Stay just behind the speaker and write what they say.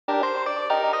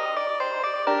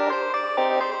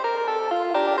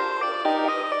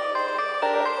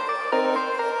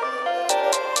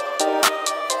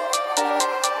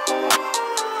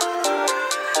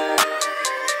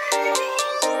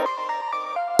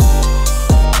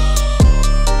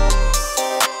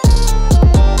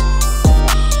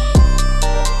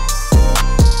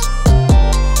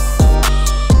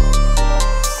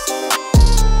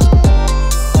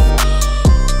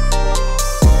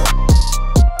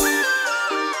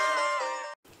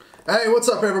Hey, what's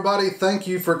up everybody? Thank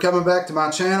you for coming back to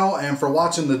my channel and for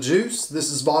watching the juice.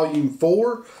 This is volume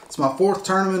 4. It's my 4th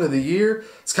tournament of the year.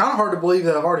 It's kind of hard to believe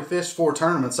that I've already fished 4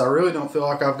 tournaments. I really don't feel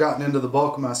like I've gotten into the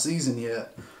bulk of my season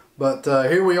yet. But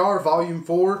here we are, volume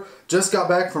 4. Just got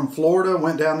back from Florida,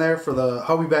 went down there for the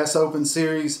Hobie Bass Open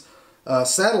Series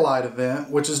satellite event,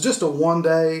 which is just a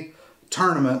one-day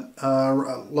tournament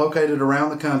located around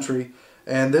the country.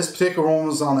 And this particular one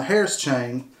was on the Harris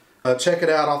chain. Check it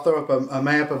out. I'll throw up a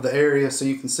map of the area so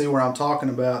you can see where I'm talking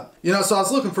about. You know, so I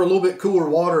was looking for a little bit cooler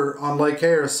water on Lake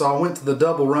Harris, so I went to the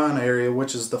Double Run area,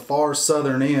 which is the far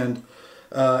southern end.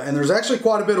 And there's actually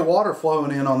quite a bit of water flowing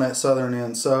in on that southern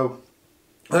end. So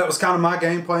that was kind of my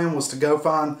game plan, was to go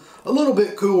find a little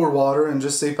bit cooler water and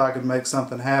just see if I could make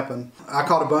something happen. I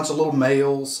caught a bunch of little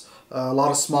males, a lot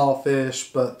of small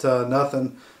fish, but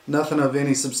nothing of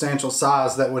any substantial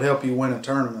size that would help you win a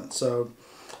tournament. So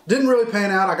didn't really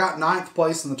pan out. I got 9th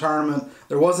place in the tournament.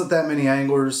 There wasn't that many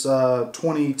anglers,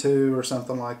 22 or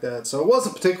something like that. So it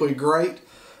wasn't particularly great,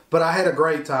 but I had a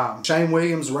great time. Shane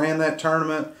Williams ran that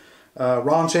tournament.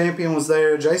 Ron Champion was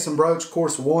there. Jason Broach, of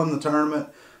course, won the tournament.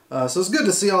 So it's good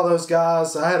to see all those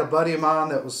guys. I had a buddy of mine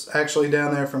that was actually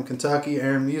down there from Kentucky.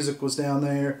 Aaron Music was down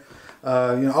there. You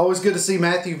know, always good to see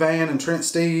Matthew Van and Trent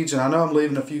Steege, and I know I'm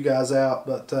leaving a few guys out,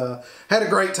 but had a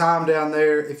great time down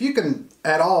there. If you can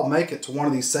at all make it to one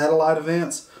of these satellite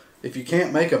events, if you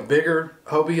can't make a bigger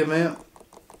Hobie event,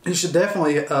 you should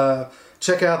definitely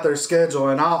check out their schedule,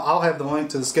 and I'll have the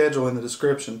link to the schedule in the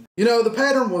description. You know, the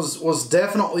pattern was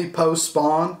definitely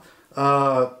post-spawn.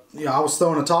 You know, I was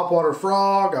throwing a topwater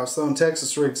frog, I was throwing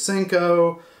Texas rig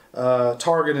Cinco,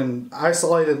 targeting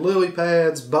isolated lily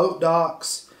pads, boat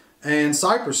docks, and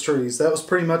cypress trees. That was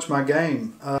pretty much my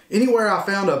game. Anywhere I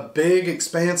found a big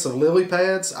expanse of lily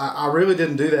pads, I really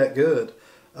didn't do that good.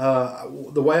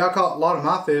 The way I caught a lot of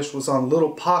my fish was on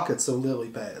little pockets of lily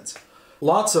pads.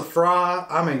 Lots of fry,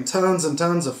 I mean tons and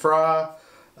tons of fry.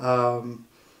 A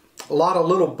lot of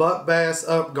little buck bass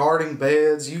up guarding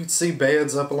beds. You'd see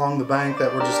beds up along the bank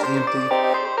that were just empty.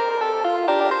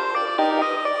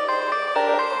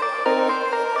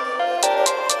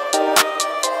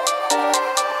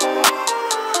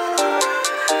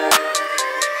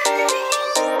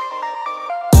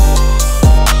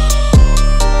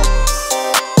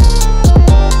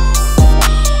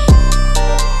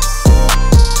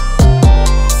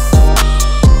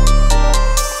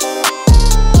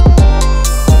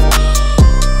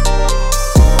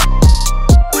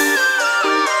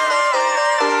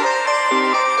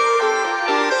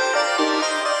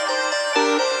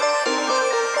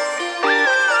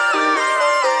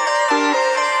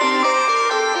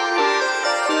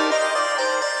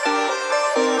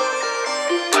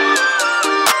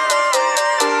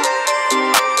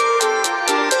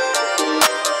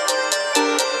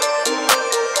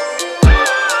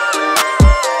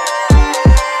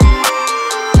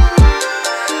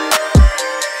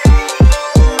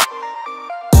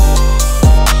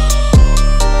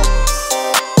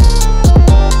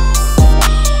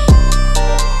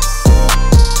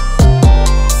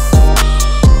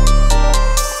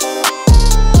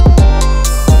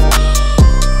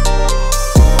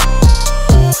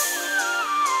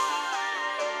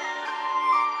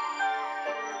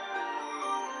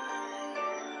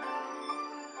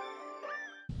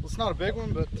 It's not a big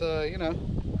one, but you know,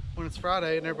 when it's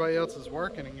Friday and everybody else is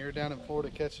working and you're down in Florida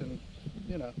catching,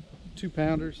 you know,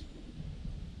 2-pounders,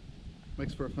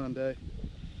 makes for a fun day.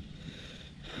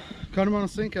 Caught him on a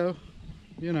Cinco,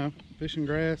 you know, fishing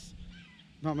grass,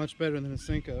 not much better than a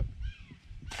Cinco.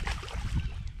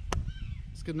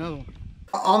 Let's get another one.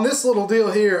 On this little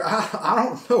deal here, I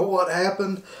don't know what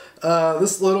happened.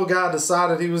 This little guy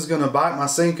decided he was going to bite my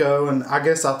Cinco, and I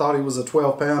guess I thought he was a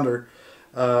 12-pounder.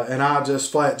 And I just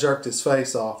flat jerked his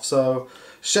face off. So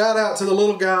shout out to the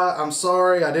little guy. I'm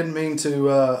sorry, I didn't mean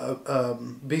to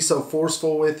be so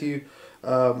forceful with you.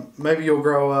 Maybe you'll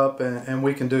grow up and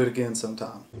we can do it again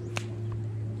sometime.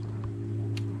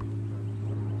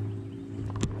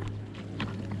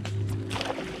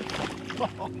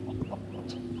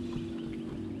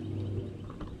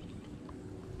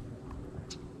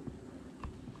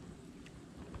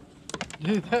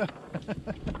 Dude, that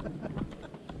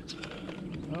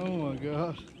oh my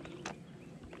gosh.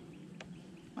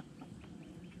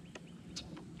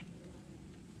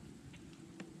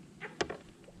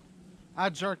 I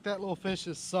jerked that little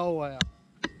fish's soul out.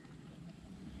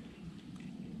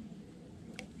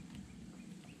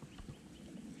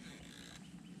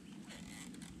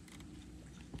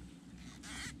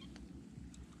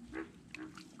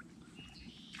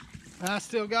 I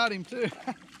still got him too.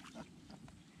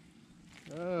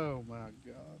 Oh my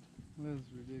God, that is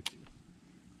ridiculous.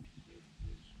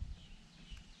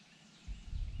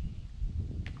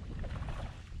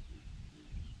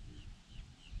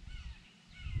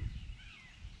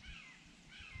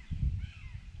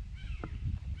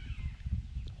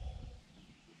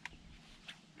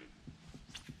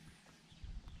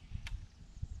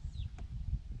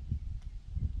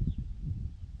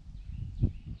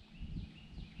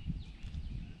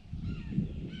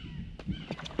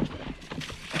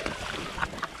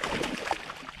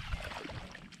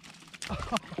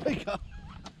 my God.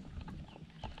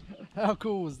 How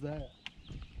cool was that?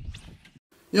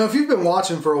 You know, if you've been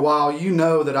watching for a while, you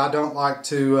know that I don't like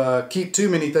to keep too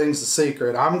many things a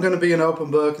secret. I'm going to be an open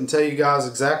book and tell you guys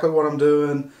exactly what I'm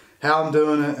doing, how I'm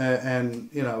doing it, and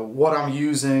you know, what I'm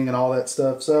using and all that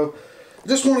stuff. So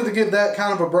just wanted to give that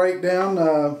kind of a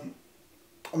breakdown.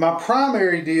 My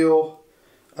primary deal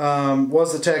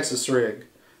was the Texas rig.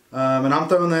 And I'm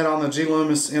throwing that on the G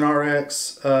Loomis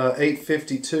NRX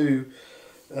 852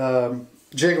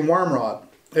 jig and worm rod.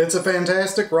 It's a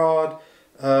fantastic rod.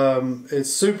 It's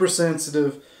super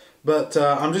sensitive, but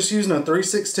I'm just using a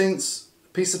 3/16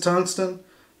 piece of tungsten,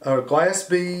 a glass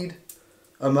bead,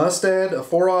 a mustad, a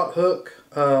 4/0 hook,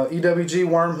 EWG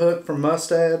worm hook from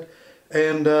Mustad,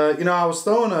 and you know, I was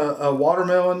throwing a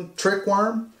watermelon trick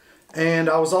worm, and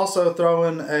I was also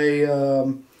throwing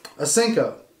a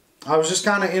Cinco. I was just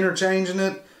kind of interchanging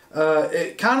it.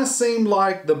 It kind of seemed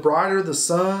like the brighter the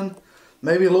sun,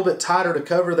 maybe a little bit tighter to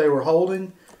cover they were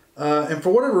holding. And for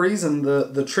whatever reason,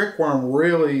 the trick worm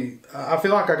really, I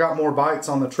feel like I got more bites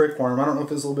on the trick worm. I don't know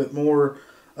if it's a little bit more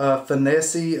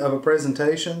finessey of a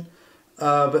presentation.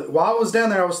 But while I was down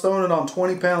there, I was throwing it on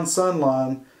 20-pound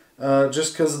sunline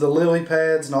just because of the lily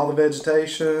pads and all the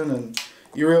vegetation. And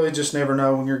you really just never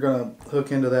know when you're going to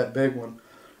hook into that big one.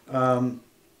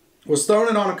 Was throwing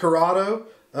it on a Corrado,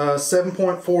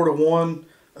 7.4 to 1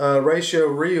 ratio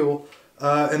reel.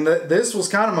 And this was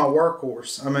kind of my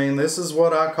workhorse. I mean, this is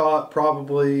what I caught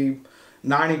probably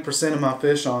 90% of my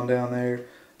fish on down there.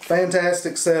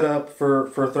 Fantastic setup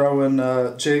for throwing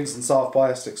jigs and soft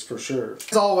plastics for sure.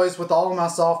 As always, with all of my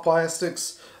soft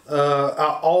plastics,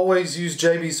 I always use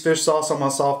JB's fish sauce on my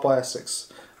soft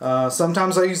plastics.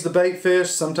 Sometimes I use the bait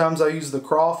fish, sometimes I use the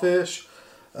crawfish.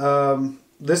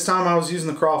 This time I was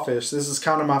using the crawfish. This is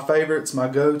kind of my favorite. It's my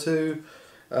go-to.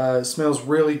 It smells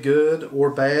really good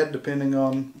or bad depending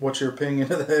on what your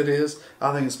opinion of that is.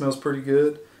 I think it smells pretty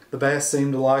good. The bass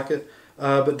seem to like it.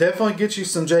 But definitely get you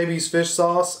some JB's fish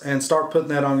sauce and start putting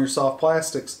that on your soft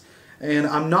plastics. And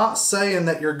I'm not saying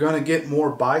that you're going to get more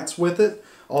bites with it,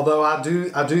 although I do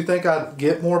think I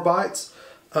get more bites.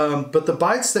 But the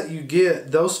bites that you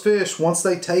get, those fish, once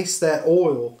they taste that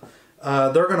oil,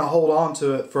 they're going to hold on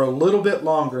to it for a little bit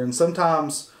longer. And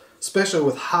sometimes, especially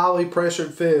with highly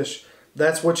pressured fish,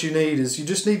 that's what you need. Is you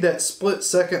just need that split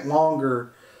second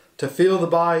longer to feel the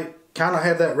bite, kind of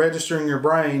have that register in your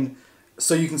brain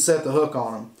so you can set the hook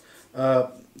on them.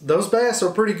 Those bass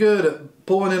are pretty good at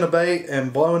pulling in a bait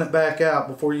and blowing it back out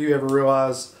before you ever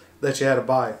realize that you had a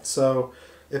bite. So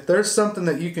if there's something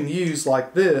that you can use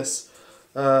like this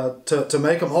to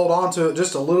make them hold on to it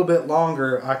just a little bit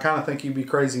longer, I kind of think you'd be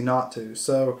crazy not to.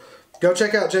 So go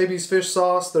check out JB's fish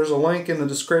sauce. There's a link in the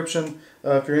description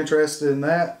if you're interested in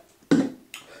that.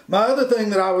 My other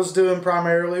thing that I was doing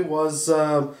primarily was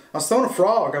I was throwing a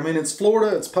frog. I mean, it's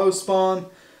Florida, it's post-spawn.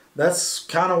 That's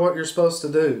kind of what you're supposed to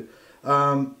do.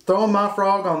 Throwing my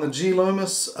frog on the G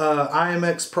Loomis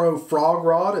IMX Pro frog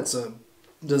rod. It's a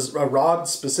rod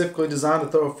specifically designed to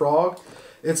throw a frog.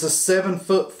 It's a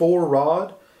 7'4"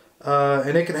 rod,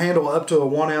 and it can handle up to a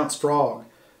 1 ounce frog.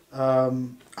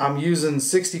 I'm using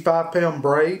 65-pound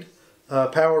braid,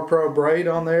 Power Pro braid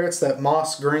on there. It's that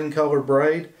moss green color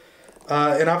braid.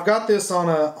 And I've got this on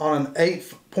an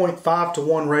 8.5 to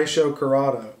 1 ratio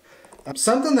Corrado.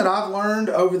 Something that I've learned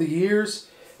over the years,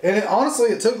 and honestly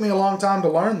it took me a long time to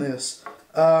learn this.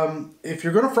 If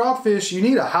you're going to frog fish, you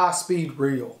need a high-speed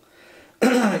reel.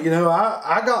 You know,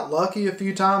 I got lucky a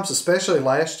few times, especially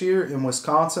last year in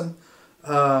Wisconsin.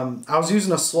 I was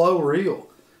using a slow reel,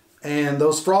 and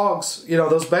those frogs, you know,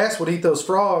 those bass would eat those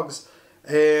frogs,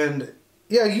 and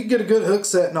yeah, you get a good hook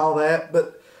set and all that,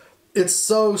 but it's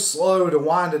so slow to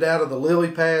wind it out of the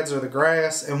lily pads or the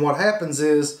grass. And what happens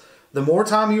is, the more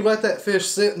time you let that fish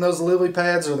sit in those lily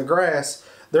pads or the grass,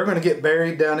 they're going to get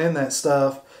buried down in that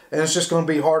stuff, and it's just going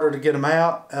to be harder to get them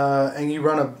out, and you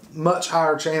run a much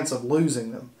higher chance of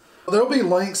losing them. There'll be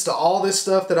links to all this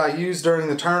stuff that I used during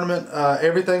the tournament.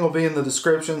 Everything will be in the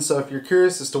description, so if you're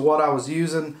curious as to what I was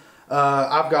using,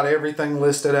 I've got everything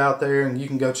listed out there, and you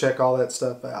can go check all that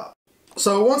stuff out.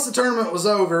 So once the tournament was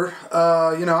over,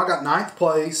 you know, I got 9th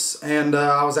place, and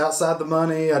I was outside the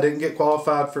money. I didn't get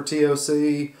qualified for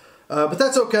TOC, but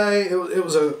that's okay. It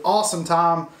was an awesome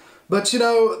time. But you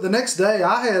know, the next day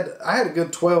I had a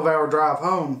good 12-hour drive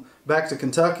home back to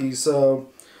Kentucky, so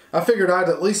I figured I'd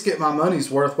at least get my money's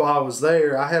worth while I was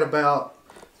there. I had about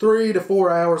 3 to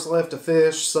 4 hours left to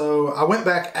fish, so I went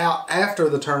back out after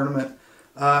the tournament.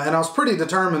 And I was pretty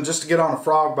determined just to get on a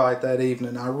frog bite that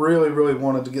evening. I really, really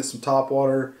wanted to get some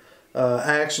topwater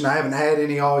action. I haven't had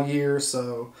any all year,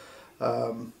 so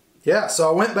yeah. So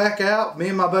I went back out. Me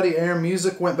and my buddy Aaron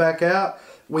Music went back out.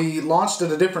 we launched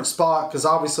at a different spot because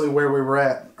obviously where we were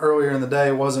at earlier in the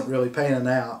day wasn't really panning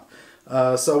out.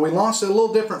 So we launched at a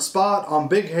little different spot on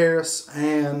Big Harris,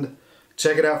 and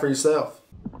check it out for yourself.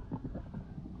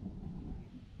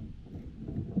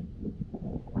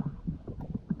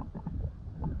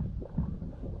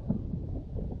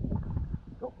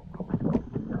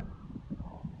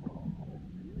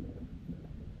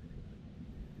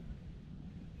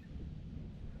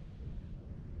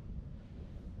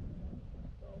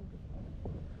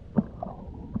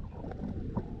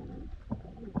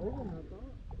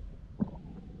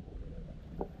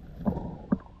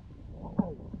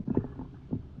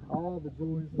 All the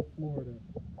joys of Florida.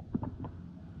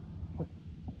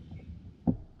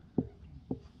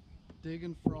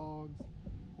 Digging frogs.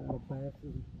 That'll pass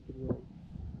through.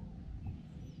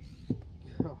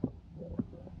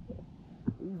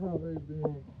 These aren't very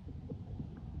big.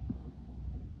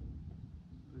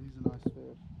 He's a nice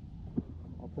fish.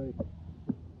 I'll take it.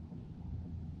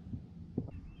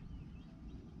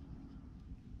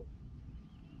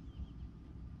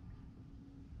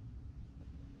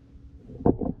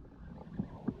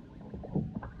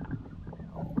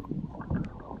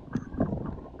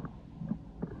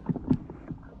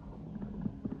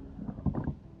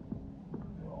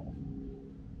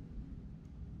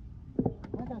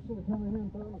 I should have come in here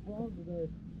and thrown a frog today.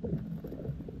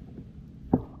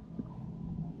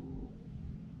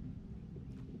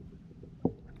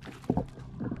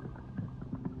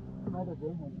 Another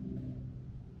good one.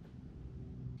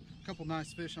 A couple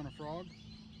nice fish on a frog.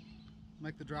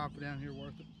 Make the drive down here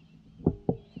worth it.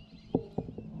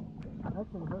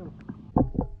 That's a hurt.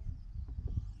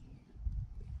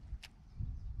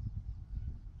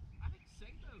 I think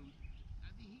Sabo,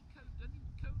 doesn't he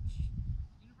coach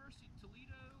University of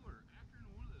Toledo or Akron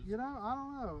or one of those? You know, I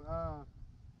don't know.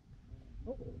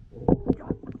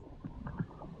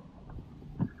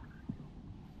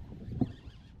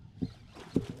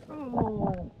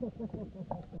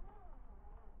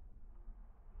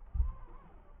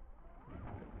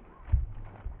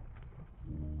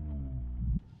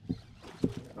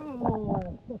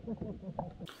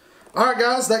 Alright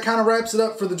guys, that kind of wraps it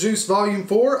up for the Juice Volume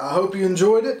 4. I hope you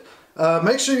enjoyed it.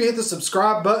 Make sure you hit the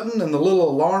subscribe button and the little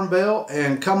alarm bell,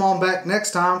 and come on back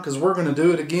next time because we're going to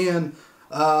do it again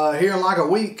here in like a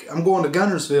week. I'm going to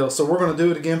Gunnersville, so we're going to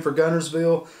do it again for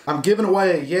Gunnersville. I'm giving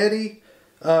away a Yeti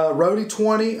Roadie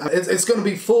 20. It's going to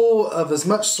be full of as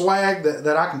much swag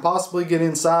that I can possibly get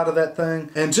inside of that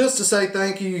thing. And just to say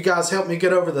thank you, you guys helped me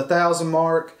get over the 1,000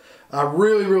 mark. I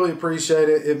really, really appreciate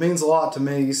it. It means a lot to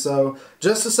me. So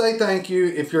just to say thank you,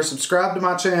 if you're subscribed to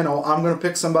my channel, I'm going to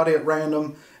pick somebody at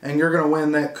random and you're going to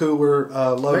win that cooler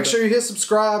logo. Make sure you hit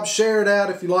subscribe, share it out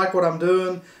if you like what I'm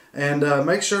doing, and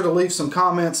make sure to leave some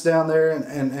comments down there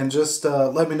and just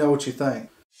let me know what you think.